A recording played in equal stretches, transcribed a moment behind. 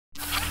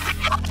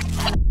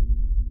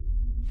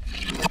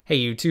Hey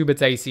YouTube,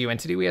 it's ICU, and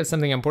today we have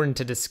something important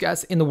to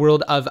discuss in the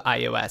world of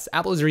iOS.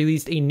 Apple has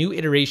released a new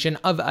iteration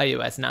of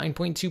iOS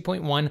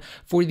 9.2.1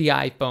 for the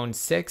iPhone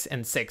 6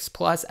 and 6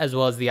 Plus, as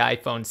well as the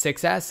iPhone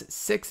 6s,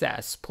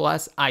 6s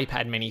Plus,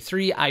 iPad Mini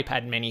 3,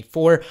 iPad Mini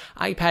 4,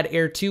 iPad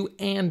Air 2,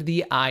 and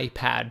the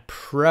iPad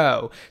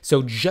Pro.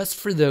 So just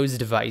for those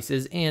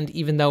devices, and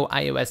even though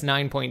iOS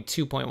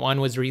 9.2.1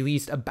 was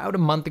released about a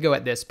month ago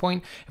at this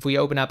point, if we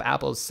open up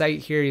Apple's site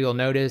here, you'll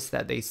notice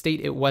that they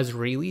state it was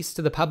released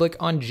to the public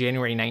on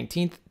January 19th,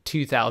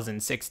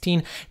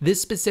 2016.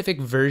 This specific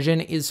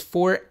version is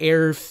for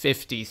Error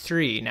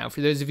 53. Now,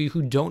 for those of you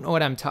who don't know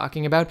what I'm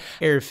talking about,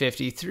 Error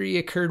 53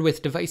 occurred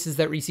with devices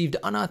that received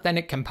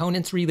unauthentic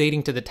components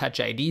relating to the Touch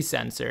ID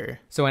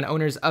sensor. So when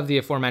owners of the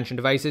aforementioned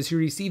devices who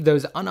received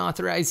those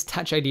unauthorized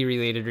Touch ID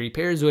related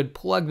repairs would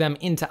plug them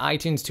into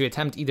iTunes to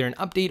attempt either an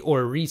update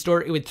or a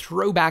restore, it would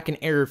throw back an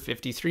Error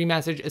 53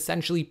 message,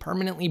 essentially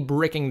permanently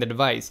bricking the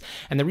device.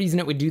 And the reason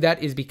it would do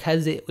that is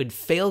because it would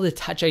fail the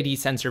Touch ID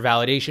sensor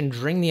validation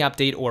during the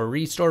update or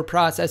restore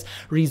process,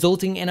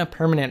 resulting in a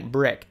permanent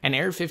brick. And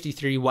Error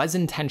 53 was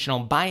intentional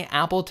by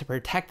Apple to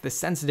protect the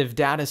sensitive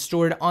data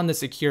stored on the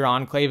secure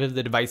enclave of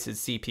the device's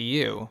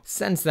CPU.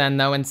 Since then,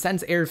 though, and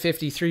since Error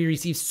 53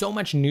 received so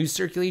much news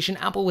circulation,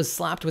 Apple was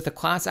slapped with a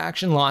class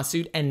action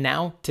lawsuit, and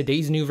now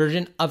today's new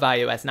version of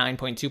iOS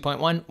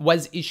 9.2.1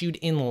 was issued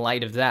in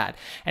light of that.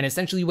 And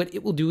essentially what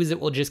it will do is it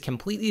will just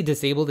completely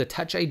disable the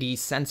Touch ID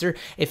sensor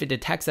if it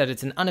detects that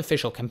it's an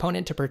unofficial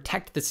component to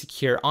protect the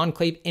secure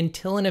enclave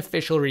until an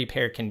official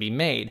repair can be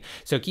made.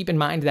 So keep in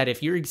mind that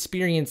if you're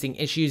experiencing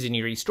issues and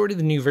you restore to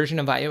the new version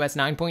of iOS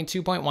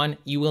 9.2.1,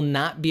 you will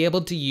not be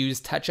able to use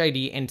Touch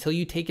ID until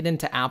you take it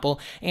into Apple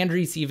and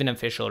receive an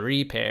official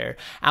repair.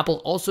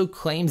 Apple also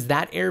claims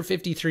that Error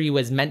 53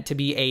 was meant to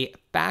be a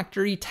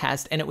factory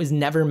test and it was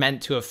never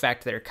meant to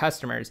affect their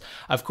customers.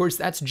 Of course,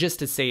 that's just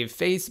to save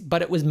face,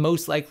 but it was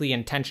most likely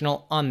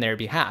intentional on their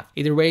behalf.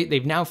 Either way,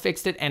 they've now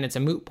fixed it and it's a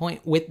moot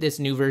point with this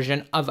new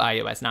version of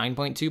iOS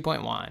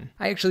 9.2.1.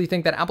 I actually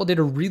think that Apple did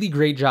a really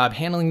great job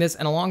handling this,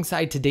 and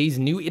alongside today's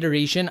new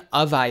iteration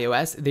of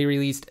iOS, they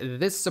released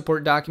this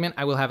support document.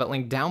 I will have it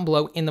linked down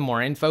below in the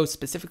more info,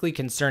 specifically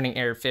concerning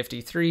Error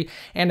 53,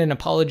 and an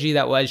apology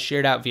that was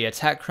shared out via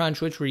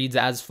TechCrunch, which reads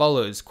as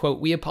follows,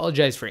 quote, "We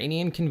apologize for any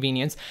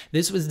inconvenience.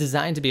 This was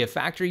designed to be a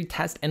factory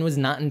test and was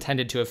not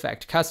intended to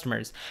affect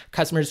customers.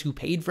 Customers who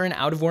paid for an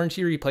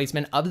out-of-warranty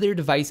replacement of their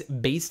device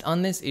based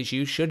on this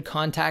issue should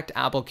contact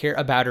AppleCare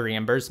about a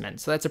reimbursement."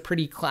 So that's a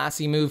pretty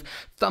classy move.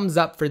 Thumbs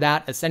up for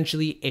that.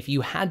 Essentially, if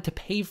you had to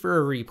pay for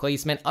a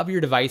replacement of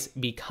your device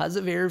because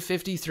of Error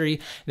 53,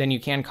 then you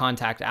can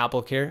contact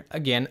AppleCare,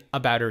 again,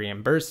 about a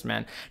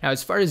reimbursement. Now,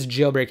 as far as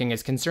jailbreaking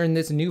is concerned,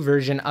 this new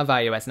version of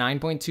iOS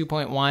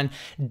 9.2.1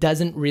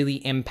 doesn't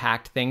really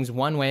impact things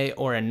one way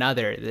or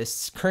another.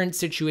 This current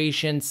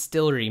situation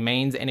still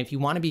remains, and if you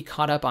want to be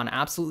caught up on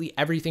absolutely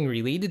everything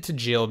related to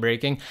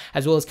jailbreaking,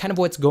 as well as kind of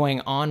what's going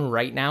on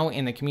right now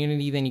in the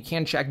community, then you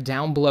can check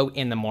down below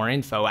in the more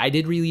info. I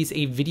did release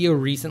a video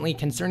recently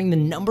concerning the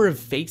number of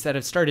fakes that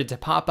have started to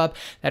pop up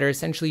that are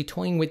essentially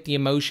toying with the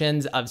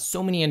emotions of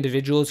so many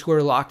individuals who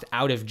are locked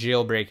out of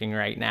jailbreaking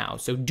right now.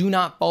 So do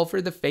not fall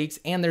for the fakes,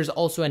 and there's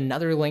also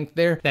another link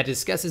there that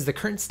discusses the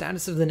current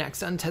status of the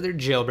next untethered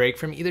jailbreak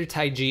from either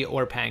Taiji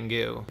or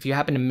Pangu. If you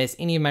happen to miss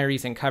any of my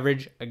recent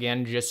coverage,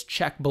 again, just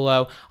check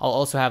below. I'll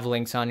also have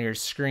links on your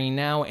screen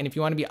now, and if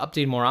you want to be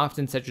updated more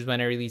often, such as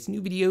when I release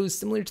new videos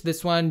similar to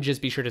this one,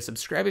 just be sure to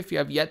subscribe if you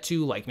have yet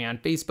to, like me on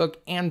Facebook,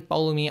 and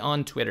follow me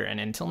on Twitter. And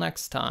until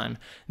next time,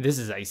 this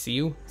is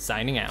ICU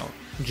signing out.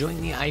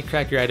 Join the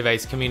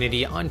iCrackUriDevice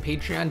community on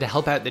Patreon to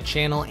help out the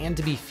channel and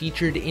to be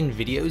featured in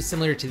videos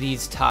similar to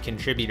these top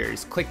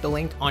contributors. Click the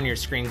link on your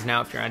screens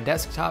now if you're on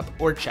desktop,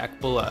 or check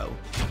below.